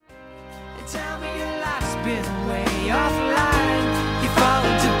been way offline. You fall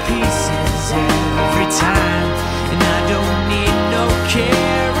to pieces every time, and I don't need no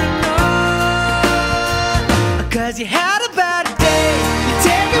caring, no. Cause you had a bad day, you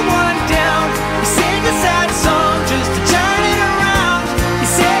take it one down, you sing a sad song just to turn it around. You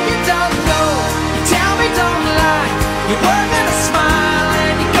say you don't know, you tell me don't lie, you work at a smile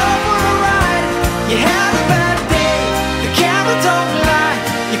and you go for a ride. You had a bad day, the camera don't lie,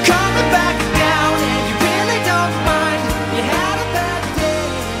 you're coming back down and you really don't mind. You had a bad day,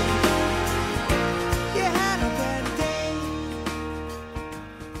 you had a bad day.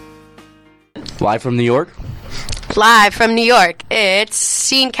 Live from New York? Live from New York, it's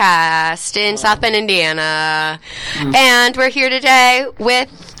Scenecast in South Bend, Indiana. And we're here today with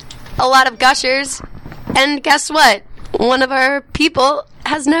a lot of gushers. And guess what? One of our people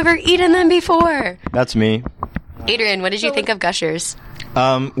has never eaten them before. That's me. Adrian, what did you think of gushers?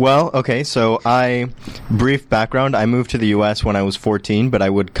 Well, okay, so brief background, I moved to the U.S. when I was 14, but I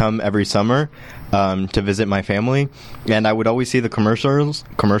would come every summer to visit my family, and I would always see the commercials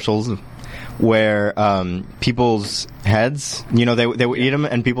where people's heads, you know, they would eat them,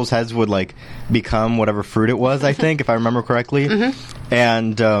 and people's heads would, like, become whatever fruit it was, I think, if I remember correctly. Mm-hmm.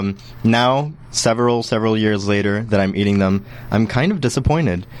 And now, several years later that I'm eating them, I'm kind of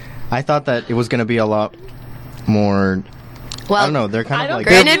disappointed. I thought that it was going to be a lot more... Well, I don't know, they're kind of like...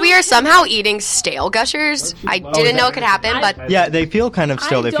 Granted, we are somehow eating stale gushers. I didn't know it could happen, but... Yeah, they feel kind of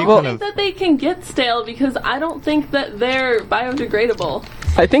stale. I don't think that they can get stale because I don't think that they're biodegradable.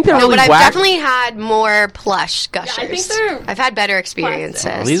 I think they're no, really but I've whack. definitely had more plush gushers. Yeah, I think I've had better experiences.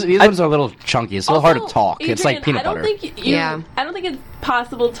 Well, these ones are a little chunky. It's a little hard to talk. Adrian, it's like peanut butter. I don't think it's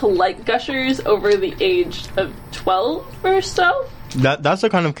possible to like gushers over the age of 12 or so. That's the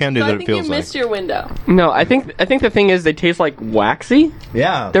kind of candy So that I it think feels you like. missed your window. No, I think the thing is they taste like waxy.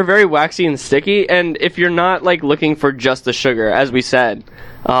 Yeah. They're very waxy and sticky, and if you're not like looking for just the sugar, as we said,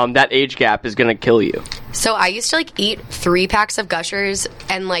 that age gap is gonna kill you. So I used to like eat 3 packs of gushers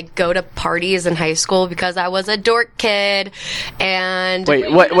and like go to parties in high school because I was a dork kid. And Wait,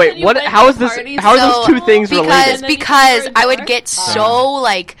 what? How is this? How are those two things related? Because I would get so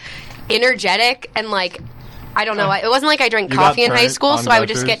like energetic and like. I don't know. It wasn't like I drank coffee in high school, so I would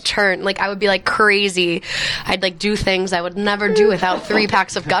just get turned. Like, I would be, like, crazy. I'd, like, do things I would never do without 3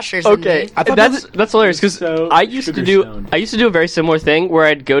 packs of gushers in me. That's hilarious, because I used to do a very similar thing where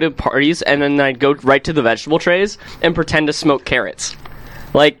I'd go to parties, and then I'd go right to the vegetable trays and pretend to smoke carrots.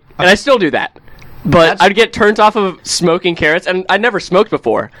 Like, and I still do that. But I'd get turned off of smoking carrots, and I never smoked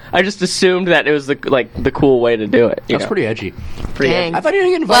before. I just assumed that it was the cool way to do it. That's pretty edgy. Dang. I thought you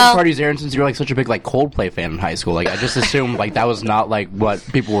didn't get invited to parties, Aaron, since you were like such a big like Coldplay fan in high school. Like I just assumed like that was not like what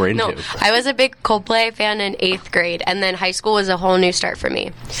people were into. No, I was a big Coldplay fan in 8th grade, and then high school was a whole new start for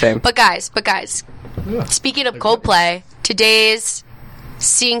me. Same. But guys, speaking of Coldplay, today's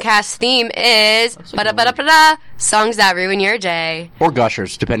Scenecast theme is songs that ruin your day. Or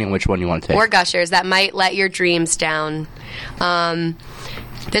gushers, depending on which one you want to take. Or gushers that might let your dreams down.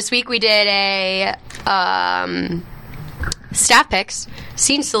 This week we did a staff picks,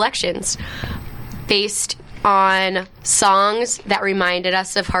 scene selections, based on songs that reminded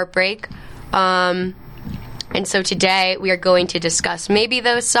us of heartbreak. And so today we are going to discuss maybe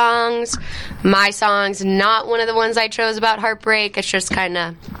those songs, my songs, not one of the ones I chose about heartbreak. It's just kind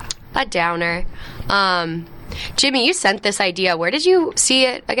of a downer. Jimmy, you sent this idea. Where did you see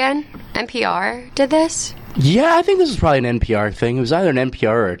it again? NPR did this? Yeah, I think this is probably an NPR thing. It was either an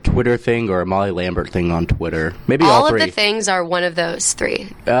NPR or a Twitter thing or a Molly Lambert thing on Twitter. Maybe all three. All of the things are one of those 3.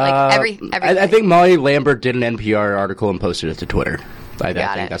 Like everything. I think Molly Lambert did an NPR article and posted it to Twitter. I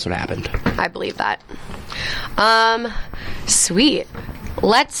think that's what happened. I believe that. Sweet.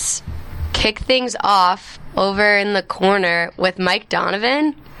 Let's kick things off over in the corner with Mike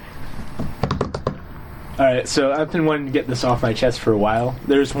Donovan. Alright, so I've been wanting to get this off my chest for a while.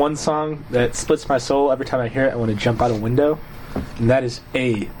 There's one song that splits my soul. Every time I hear it, I want to jump out a window. And that is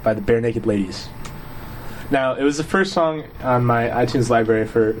A by the Bare Naked Ladies. Now, it was the first song on my iTunes library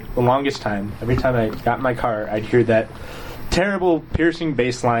for the longest time. Every time I got in my car, I'd hear that terrible, piercing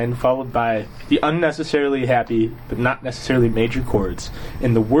bass line followed by the unnecessarily happy, but not necessarily major chords,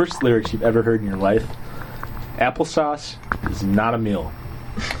 and the worst lyrics you've ever heard in your life. Applesauce is not a meal.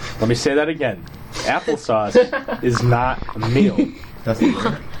 Let me say that again. Applesauce is not a meal. That's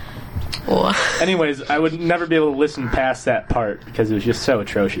the Anyways, I would never be able to listen past that part because it was just so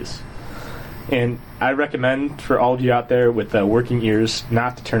atrocious. And I recommend for all of you out there with working ears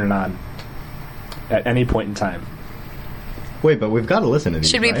not to turn it on at any point in time. Wait, but we've got to listen to these.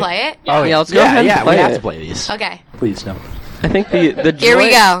 Should we play it? Oh, yeah, let's go ahead and play we have it. to play these. Okay. Please, no. I think the joy, Here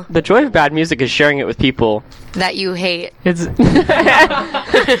we go. The joy of bad music is sharing it with people. That you hate. It's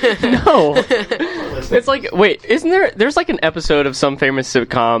no. It's like, wait, isn't there's like an episode of some famous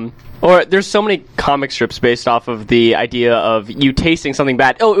sitcom, or there's so many comic strips based off of the idea of you tasting something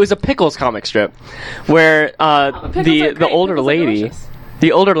bad. Oh, it was a Pickles comic strip where the older lady.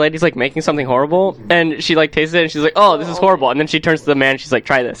 The older lady's like making something horrible, and she like tastes it, and she's like, "Oh, this is horrible." And then she turns to the man, and she's like,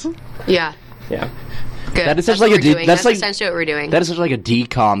 "Try this." Yeah. Yeah. Good. That is That's such like what a we're doing. that's like essentially what we're doing. that is such like a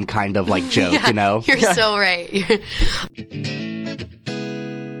decom kind of like joke, Yeah, you know? You're so right.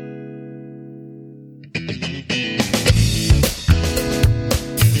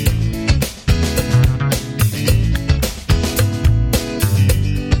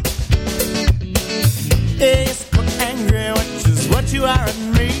 A is for angry, which is what you are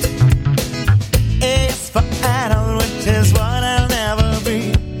in me. A is for adult, which is what I'll never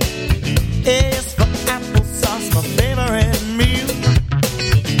be. A is for applesauce, my favorite meal.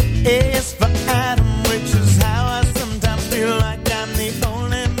 A is for Adam, which is how I sometimes feel like I'm the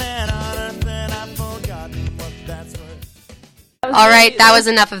only man on earth, and I've forgotten what that's worth. All right, that was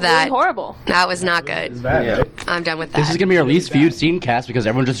enough of that. Really horrible. That was not good. I'm done with that. This is gonna be our least viewed Scenecast because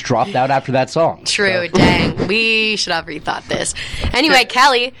everyone just dropped out after that song. True. Dang. We should have rethought this. Anyway,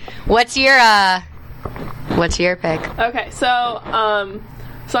 Kelly, what's your pick? Okay, so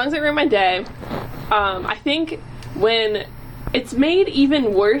songs that ruin my day. I think when it's made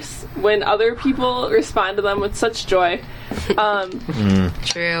even worse when other people respond to them with such joy.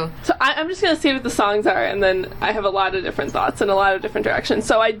 True. So I'm just going to say what the songs are, and then I have a lot of different thoughts in a lot of different directions.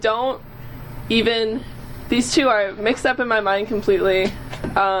 So I don't even... These two are mixed up in my mind completely.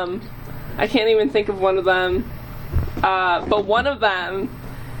 I can't even think of one of them. But one of them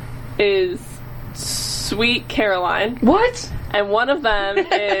is Sweet Caroline. What? And one of them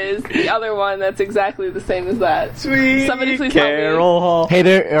is the other one that's exactly the same as that. Sweet Somebody please help me. Carol. Hey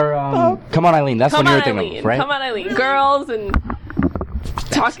there, come on, Eileen. That's Come what on, you're thinking Eileen. of, right? Come on, Eileen. Girls and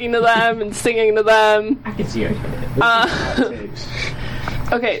talking to them and singing to them. I can see it.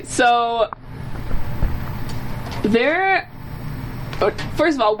 Okay, so they're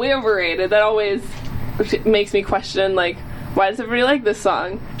first of all way overrated. That always makes me question, like, why does everybody like this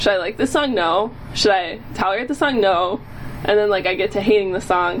song? Should I like this song? No. Should I tolerate the song? No. And then, like, I get to hating the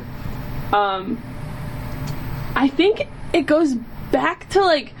song. I think it goes back to,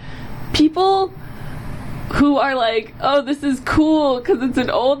 like, people who are like, oh, this is cool because it's an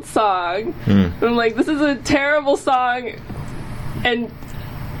old song. And I'm like, this is a terrible song. And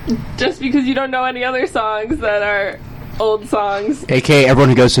just because you don't know any other songs that are old songs. AKA everyone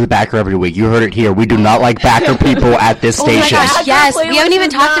who goes to the backer every week. You heard it here. We do not like backer people at this station. Oh my gosh, yes. That We haven't even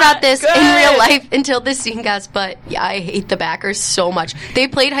playlist talked is about this not in good. real life until this Scenecast, but yeah, I hate the backers so much. They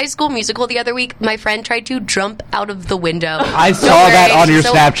played High School Musical the other week. My friend tried to jump out of the window. I saw Don't that worry. on your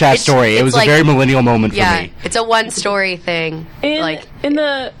So Snapchat it's- story. It it's was like- a very millennial moment for Yeah, me. it's a one-story thing. In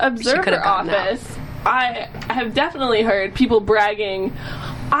the could've Observer gotten out. office, I have definitely heard people bragging,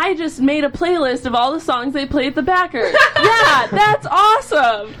 I just made a playlist of all the songs they played at the backer. Yeah, that's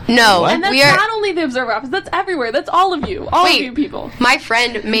awesome. No, And that's we are. not only the Observer office, that's everywhere. That's all of you. All of Wait. you people. My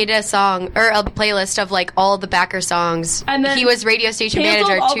friend made a song or a playlist of like all the backer songs. And then he was radio station Canceled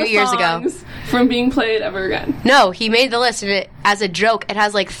manager all 2 the years ago. songs from being played ever again. No, he made the list and it as a joke. It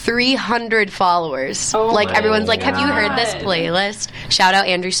has like 300 followers. Oh like my everyone's like, "Have you heard this God. playlist?" Shout out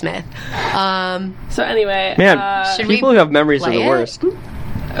Andrew Smith. So anyway, Man, Should people we who have memories are play the it? worst.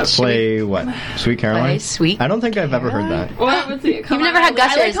 Play what? Sweet Caroline? Play Sweet I don't think I've ever heard that. what was it? Come You've On never had Eileen. I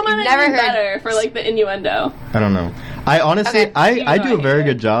like Gushers. Come On You've never Eileen heard- better for like the innuendo. I don't know. I honestly, Okay. I Even do though a I very hate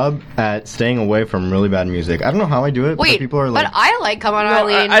good job at staying away from really bad music. I don't know how I do it, Wait, but people are like, but I like Come On No,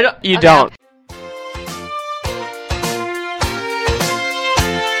 Eileen. I don't. You Okay. don't.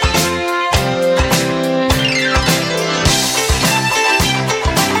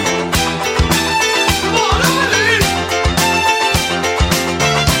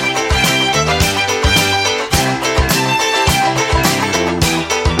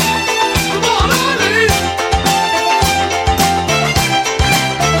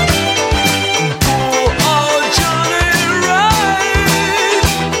 Oh, Johnny Ride.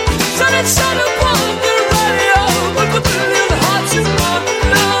 Said it sounded on the radio, but the million hearts you want to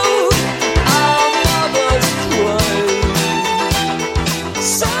know. Our mothers cried.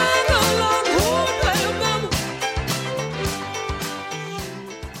 Sang along, who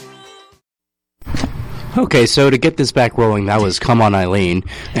them. Okay, so to get this back rolling, that was Come On Eileen.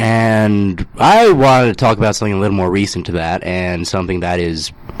 And I wanted to talk about something a little more recent to that, and something that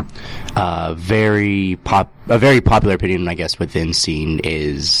is a very popular opinion, I guess, within scene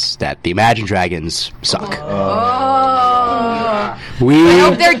is that the Imagine Dragons suck. I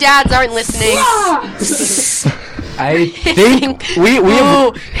hope their dads aren't listening. I think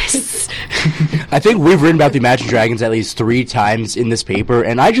I think we've written about the Imagine Dragons at least 3 times in this paper,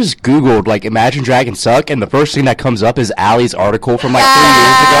 and I just Googled, like, Imagine Dragons suck, and the first thing that comes up is Allie's article from, like,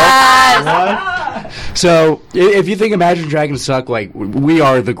 3 years ago. So, if you think Imagine Dragons suck, like, we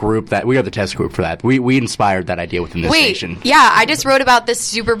are the test group for that. We inspired that idea within this nation. Yeah, I just wrote about this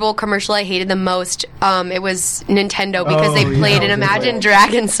Super Bowl commercial I hated the most. It was Nintendo because they played an Imagine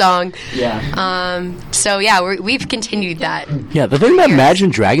Dragons song. Yeah. So, yeah, we've continued that. Yeah, the thing about Imagine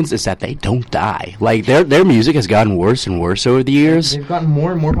Dragons is that they don't die. Like, their music has gotten worse and worse over the years. They've gotten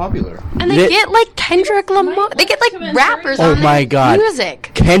more and more popular. And they get, like, Kendrick Lamar. They get, like, rappers Oh on my their god.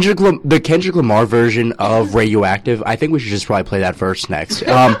 music. The Kendrick Lamar version of Radioactive, I think we should just probably play that verse next.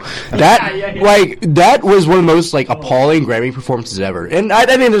 That was one of the most, like, appalling Grammy performances ever. And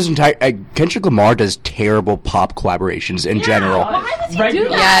I mean, this entire Kendrick Lamar does terrible pop collaborations in general. Why does he do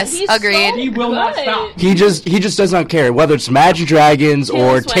that? Yes, He's agreed. So He will not good. stop. He just does not care whether it's Imagine Dragons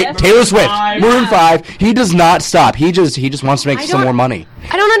or Swift. Taylor Swift, Five. Maroon 5. He does not stop. He just wants to make I some don't- more money.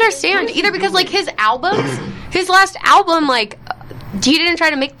 I don't understand either because, like, his last album, like, he didn't try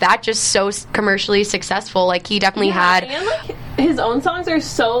to make that just so commercially successful. Like, he definitely had. And like his own songs are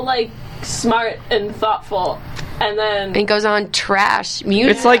so like smart and thoughtful, and then It goes on trash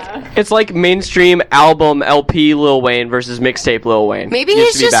music. It's like mainstream album LP Lil Wayne versus mixtape Lil Wayne. Maybe Used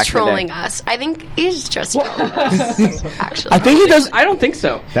he's to be just back in the day. trolling us. I think he's just trolling us. Actually, I think he does. I don't think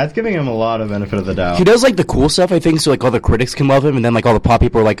so. That's giving him a lot of benefit of the doubt. He does, like, the cool stuff, I think, so, like, all the critics can love him, and then, like, all the pop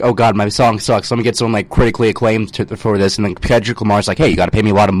people are like, oh, God, my song sucks. Let me get someone, like, critically acclaimed for this, and then Kendrick Lamar's like, hey, you gotta pay me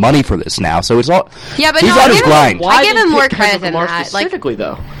a lot of money for this now. So it's all... Yeah, but he's no, on I his give him- grind. Why- I give did him you more pick credit Kendrick than Lamar that. Like- specifically,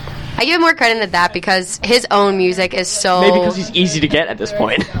 though? I give him more credit than that because his own music is so. Maybe because he's easy to get at this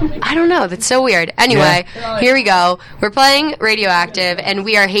point. I don't know. That's so weird. Anyway, here we go. We're playing Radioactive, and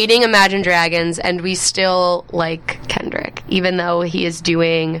we are hating Imagine Dragons, and we still like Kendrick, even though he is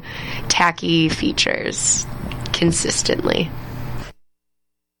doing tacky features consistently.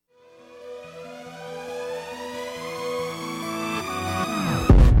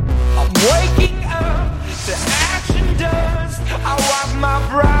 I'm waking up to action dust. I wipe my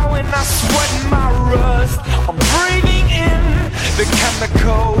brow and I sweat my rust. I'm breathing in the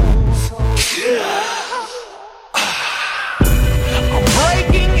chemicals. I'm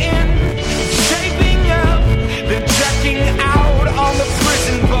breaking in, shaping up, then checking out on the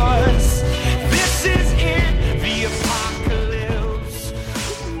prison bus. This is it, the apocalypse.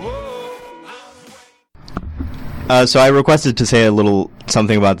 Whoa. So I requested to say a little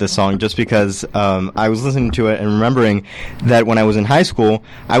something about this song just because I was listening to it and remembering that when I was in high school,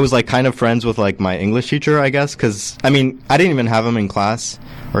 I was like kind of friends with like my English teacher, I guess, because I mean, I didn't even have him in class,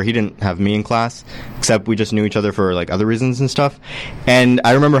 or he didn't have me in class, except we just knew each other for like other reasons and stuff. And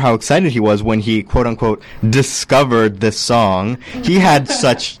I remember how excited he was when he quote unquote discovered this song. He had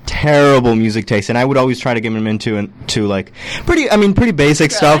such terrible music taste, and I would always try to get him into like pretty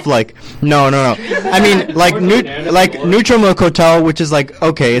basic stuff. Like no. I mean like Neutral Milk Hotel, which is like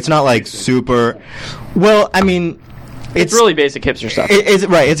okay, it's not like super. Well, I mean. It's really basic hipster stuff. It's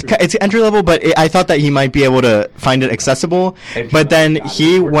right. It's entry level, but I thought that he might be able to find it accessible. But then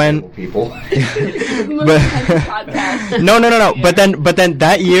he went. No. But then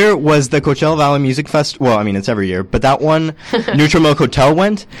that year was the Coachella Valley Music Fest. Well, I mean it's every year, but that one, Neutral Milk Hotel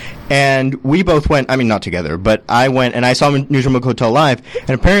went, and we both went. I mean not together, but I went and I saw Neutral Milk Hotel live, and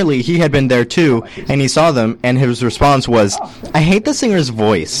apparently he had been there too, and he saw them, and his response was, "I hate the singer's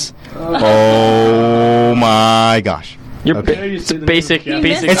voice." Oh my gosh. You're Okay. it's basic. He Basic.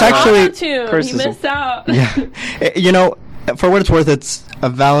 missed It's actually- out too. He criticism. missed out. Yeah. You know, for what it's worth, it's a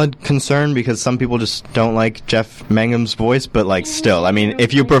valid concern because some people just don't like Jeff Mangum's voice, but like still, I mean,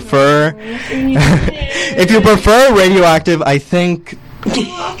 if you prefer Radioactive, I think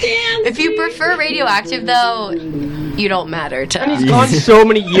If you prefer Radioactive, though, you don't matter to us. He's gone so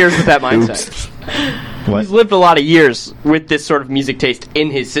many years with that mindset. what? He's lived a lot of years with this sort of music taste in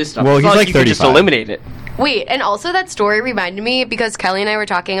his system. Well, It's he's not like you can just 35. eliminate it. Wait, and also that story reminded me because Kelly and I were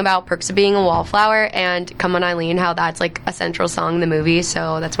talking about Perks of Being a Wallflower and Come On Eileen, how that's like a central song in the movie,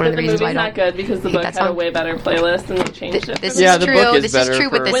 so that's one But of the the reasons movie's why I not don't. good because the hate book that had a song. way better playlist and they changed it. This for Yeah, is the true. book is This is better true,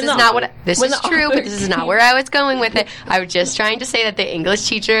 but for- this When is the not what. author- This when is the true, but author- this is not where I was going with it. I was just trying to say that the English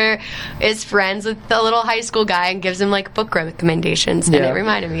teacher is friends with the little high school guy and gives him like book recommendations, and Yeah. it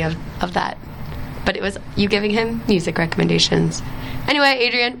reminded me of that. But it was you giving him music recommendations. Anyway,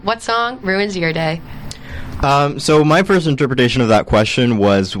 Adrian, what song ruins your day? So my first interpretation of that question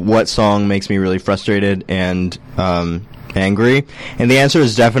was what song makes me really frustrated and angry? And the answer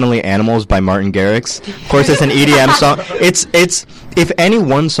is definitely "Animals" by Martin Garrix. Of course, it's an EDM song. It's if any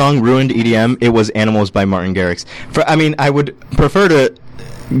one song ruined EDM, it was "Animals" by Martin Garrix. I would prefer to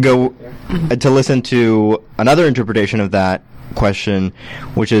go to listen to another interpretation of that question,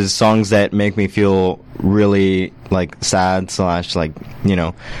 which is songs that make me feel really like sad / like, you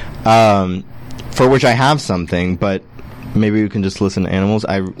know, for which I have something, but maybe we can just listen to "Animals."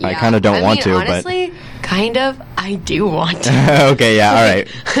 I kind of don't want to, honestly, but kind of, I do want to. Okay, yeah, all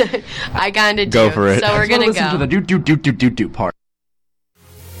right. I kind of do. Go for it. So we're gonna listen go. to the do part.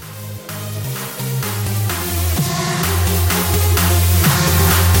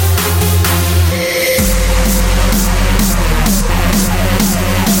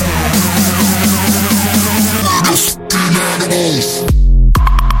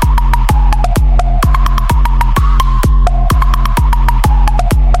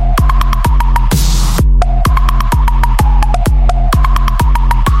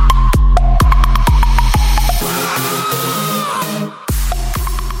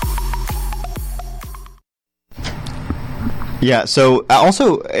 Yeah, so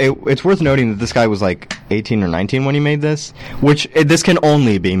also it's worth noting that this guy was like 18 or 19 when he made this, which this can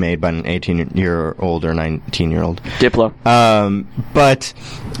only be made by an 18-year-old or 19-year-old. Diplo. But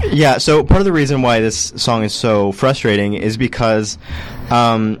yeah, so part of the reason why this song is so frustrating is because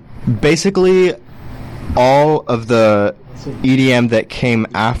basically all of the EDM that came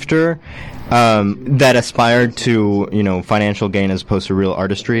after that aspired to, you know, financial gain as opposed to real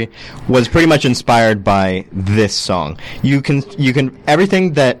artistry was pretty much inspired by this song. You can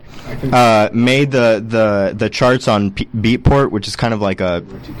everything that made the charts on Beatport, which is kind of like a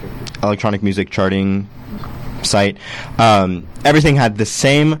electronic music charting site. Everything had the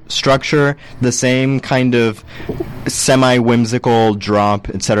same structure, the same kind of semi-whimsical drop,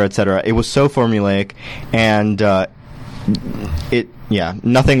 etc., etc. It was so formulaic, and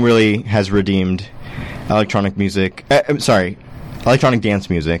nothing really has redeemed electronic music. Electronic dance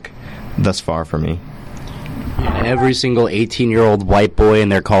music thus far for me. Every single 18-year-old white boy in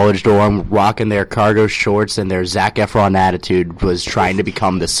their college dorm rocking their cargo shorts and their Zac Efron attitude was trying to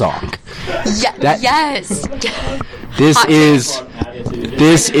become the song. Yes. This is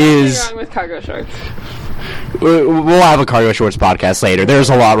wrong with cargo shorts. We'll have a cargo shorts podcast later. There's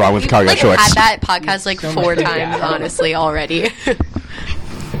a lot wrong with cargo shorts. Had that podcast like 4 times, honestly, already.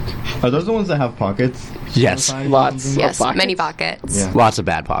 Are those the ones that have pockets? Yes. Lots. Yes, of pockets. many pockets. Yeah. Lots of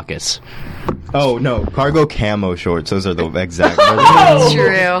bad pockets. Oh no, cargo camo shorts. Those are the exact. It's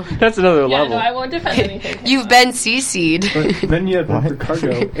true. That's another Yeah, level. no, I won't defend anything. You've been CC'd. But then you have one for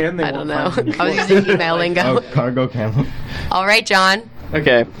cargo, and they I don't won't know. find I was using email lingo. Oh, cargo camo. All right, John.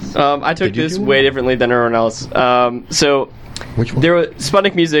 Okay, I took Did you this do way one? differently than everyone else. So Which one? there was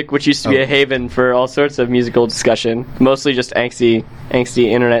Sputnik Music, which used to be a haven for all sorts of musical discussion, mostly just angsty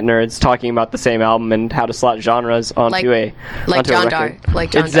internet nerds talking about the same album and how to slot genres onto a John record. Dar.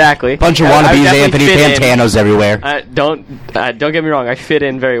 Like John Exactly. Bunch of I wannabes, definitely Anthony fit in. Fantanos everywhere. Don't get me wrong. I fit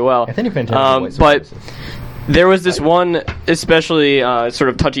in very well. Anthony Fantano's But there was this one especially sort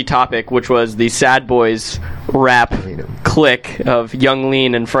of touchy topic, which was the Sad Boys rap clique of Young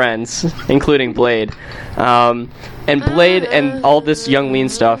Lean and friends, including Blade. And Blade and all this Young Lean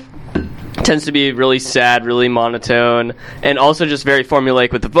stuff tends to be really sad, really monotone, and also just very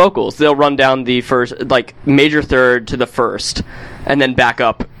formulaic with the vocals. They'll run down the first, like, major third to the first, and then back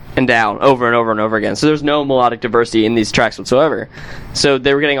up and down over and over and over again. So there's no melodic diversity in these tracks whatsoever. So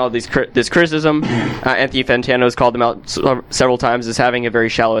they were getting all this criticism. Anthony Fantano has called them out several times as having a very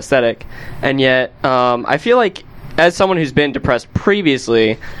shallow aesthetic. And yet, I feel like, as someone who's been depressed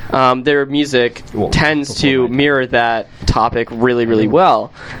previously, their music tends to mirror that topic really, really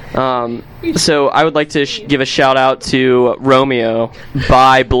well. So I would like to give a shout out to Romeo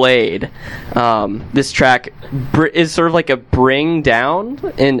by Blade. This track is sort of like a bring down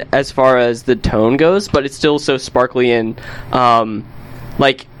in as far as the tone goes, but it's still so sparkly and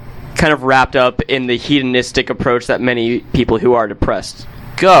like kind of wrapped up in the hedonistic approach that many people who are depressed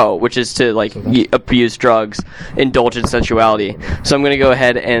go, which is to like abuse drugs, indulge in sensuality. So I'm going to go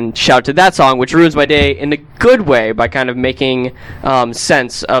ahead and shout to that song, which ruins my day in a good way by kind of making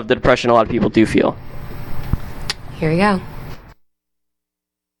sense of the depression a lot of people do feel. Here we go.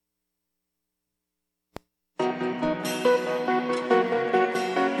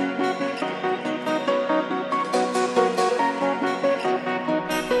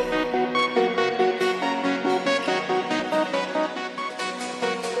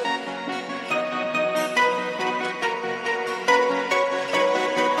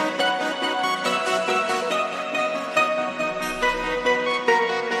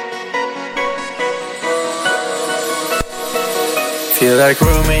 feel like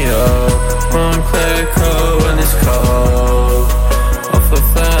Romeo. Montclair cold when it's cold. Off a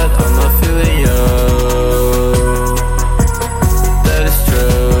flat, I'm not feeling you. That is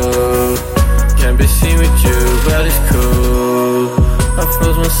true. Can't be seen with you, but it's cool. I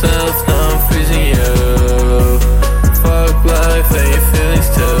froze myself, now I'm freezing you. Fuck life and your feelings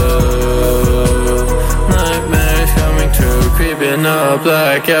too. Nightmares coming true, creeping up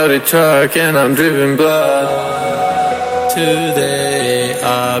like out a truck, and I'm dripping blood. Today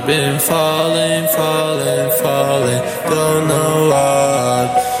I've been falling, don't know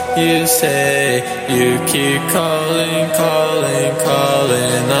what you say. You keep calling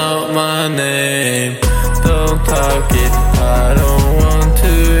out my name. Don't talk it, I don't want to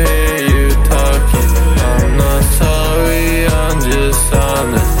hear you talking. I'm not sorry, I'm just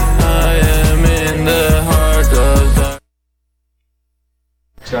honest. I am in the heart of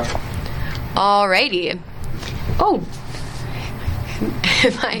dark. Alrighty. Oh.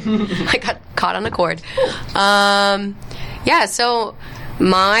 I got caught on a cord. Yeah, so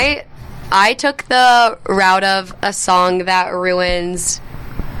I took the route of a song that ruins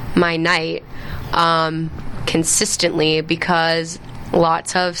my night consistently, because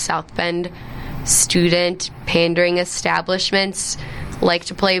lots of South Bend student pandering establishments like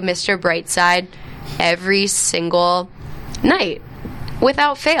to play Mr. Brightside every single night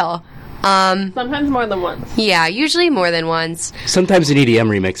without fail. Sometimes more than once. Yeah, usually more than once. Sometimes an EDM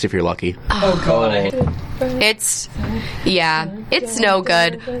remix if you're lucky. Oh god, I hate it. It's no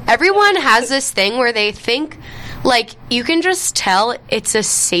good. Everyone has this thing where they think, like, you can just tell it's a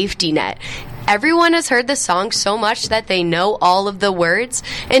safety net. Everyone has heard the song so much that they know all of the words,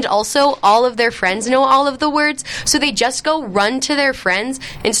 and also all of their friends know all of the words, so they just go run to their friends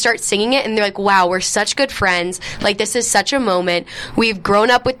and start singing it, and they're like, wow, we're such good friends, like, this is such a moment, we've grown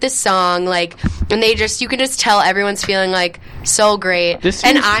up with this song, like, and you can just tell everyone's feeling, like, so great. This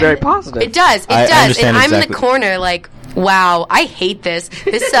seems very positive. It does, and I'm in the corner, like, wow, I hate this.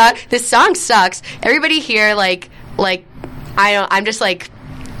 This song sucks. Everybody here, I'm just, like,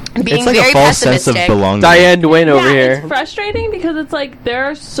 being it's like very a false sense pessimistic. of belonging. Diane Duane over here. It's frustrating because it's like there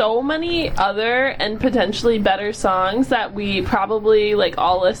are so many other and potentially better songs that we probably like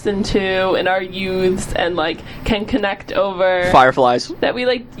all listen to in our youths and like can connect over. Fireflies. That we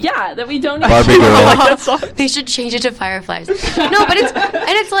like, that we don't Barbie even Girl. like that song. They should change it to Fireflies. No, but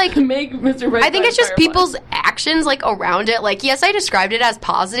it's like, make Mr. Brightside I think it's just Firefly. people's actions like around it. Like, yes, I described it as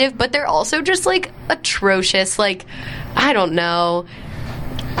positive, but they're also just like atrocious. Like, I don't know.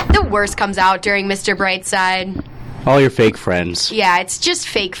 The worst comes out during Mr. Brightside. All your fake friends. Yeah, it's just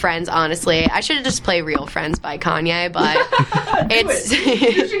fake friends, honestly. I should have just played Real Friends by Kanye, but it's...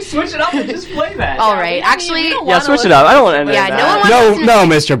 You should switch it up and just play that. All right, actually... Yeah, switch it up. I don't want to end Yeah, that. no one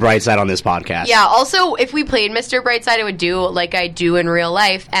wants No, Mr. Brightside on this podcast. Yeah, also, if we played Mr. Brightside, I would do like I do in real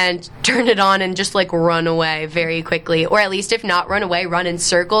life and turn it on and just, like, run away very quickly. Or at least, if not run away, run in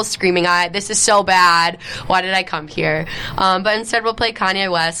circles, screaming, this is so bad. Why did I come here? But instead, we'll play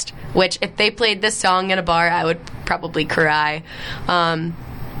Kanye West, which, if they played this song in a bar, I would probably cry.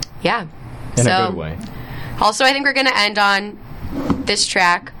 Yeah. In a good way. Also, I think we're going to end on this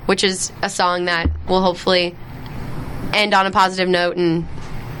track, which is a song that will hopefully end on a positive note and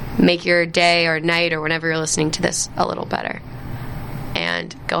make your day or night or whenever you're listening to this a little better.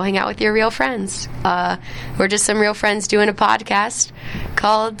 And go hang out with your real friends. We're just some real friends doing a podcast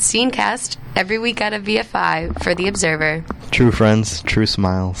called Scenecast every week out of VFI for The Observer. True friends, true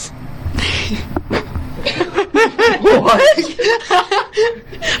smiles. What?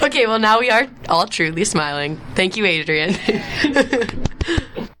 Okay, well, now we are all truly smiling. Thank you, Adrian.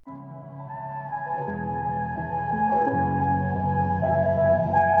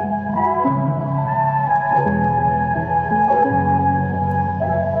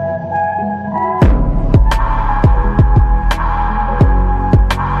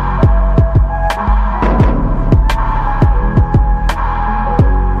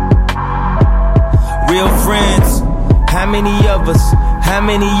 Real friends, how many of us? How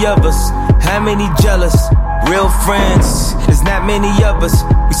many of us? How many jealous? Real friends, there's not many of us.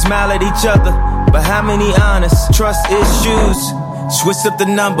 We smile at each other, but how many honest? Trust issues, switch up the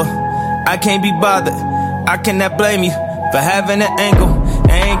number. I can't be bothered, I cannot blame you for having an angle.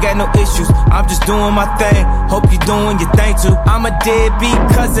 I ain't got no issues, I'm just doing my thing. Hope you doing your thing too. I'm a deadbeat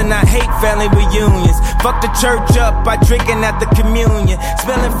cousin, I hate family reunions. Fuck the church up by drinking at the communion.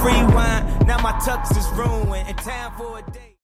 Smelling free wine, now my tux is ruined. In time for a day.